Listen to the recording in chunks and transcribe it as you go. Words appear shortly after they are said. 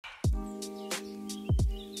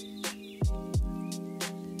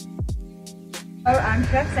Oh, I'm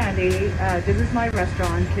Chef Sandy. This is my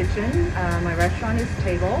restaurant kitchen. My restaurant is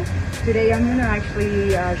Table. Today I'm going to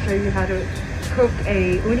actually show you how to cook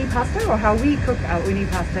a uni pasta, or how we cook our uni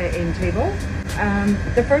pasta in Table.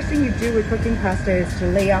 The first thing you do with cooking pasta is to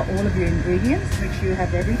lay out all of your ingredients. Make sure you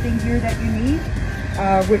have everything here that you need.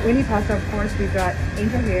 With uni pasta, of course, we've got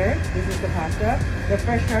angel hair. This is the pasta. The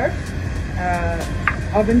fresh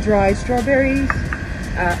herbs, oven dry strawberries,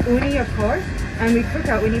 uni, of course. And we cook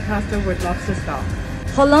our uni pasta with lobster stock.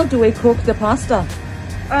 How long do we cook the pasta?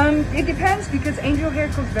 It depends, because angel hair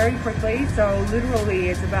cooks very quickly, so literally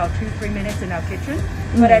it's about 2-3 minutes in our kitchen.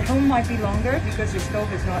 But at home might be longer because your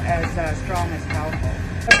stove is not as strong, as powerful.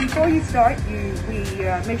 But before you start, we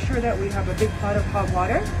make sure that we have a big pot of hot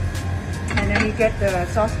water, and then we get the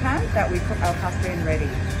saucepan that we cook our pasta in ready.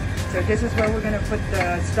 So this is where we're going to put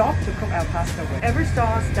the stock to cook our pasta with. Every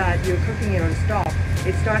sauce that you're cooking it on stock,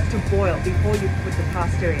 it starts to boil before you put the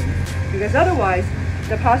pasta in, because otherwise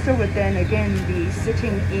the pasta would then again be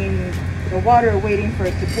sitting in the water waiting for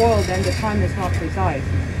it to boil. Then the time is not precise.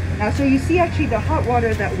 Now, so you see, actually the hot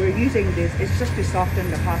water that we're using this is just to soften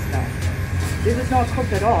the pasta. This is not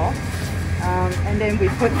cooked at all. And then we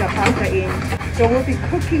put the pasta in. So we'll be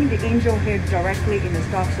cooking the angel hair directly in the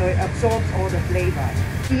stock, so it absorbs all the flavor.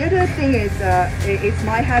 The other thing is, it's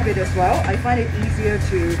my habit as well. I find it easier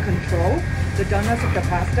to control the doneness of the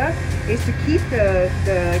pasta, is to keep the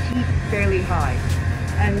heat fairly high.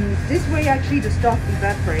 And this way actually the stock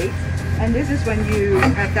evaporates. And this is when you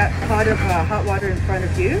have that pot of hot water in front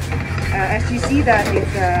of you. As you see that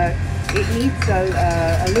it needs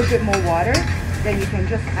a little bit more water, then you can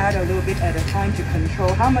just add a little bit at a time to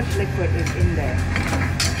control how much liquid is in there.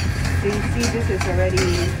 So you see this is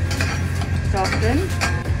already softened.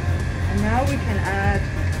 And now we can add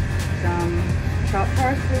some chopped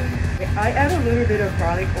parsley. I add a little bit of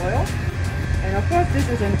garlic oil. And of course this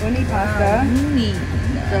is an uni pasta. Uni.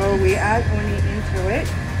 So we add uni into it.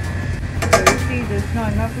 So you see there's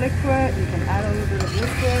not enough liquid, you can add a little bit of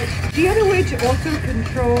liquid. The other way to also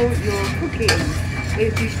control your cooking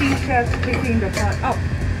is, you see chefs taking the pot up.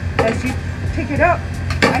 As you take it up,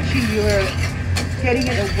 actually you're getting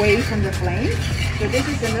it away from the flame. So this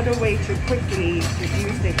is another way to quickly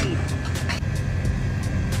reduce the heat.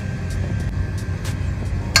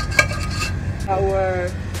 Our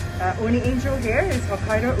uni angel hair is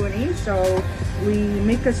Hokkaido uni, so we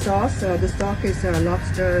make a sauce. The stock is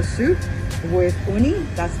lobster soup with uni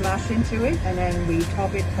that's mashed into it, and then we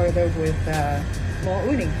top it further with more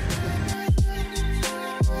uni.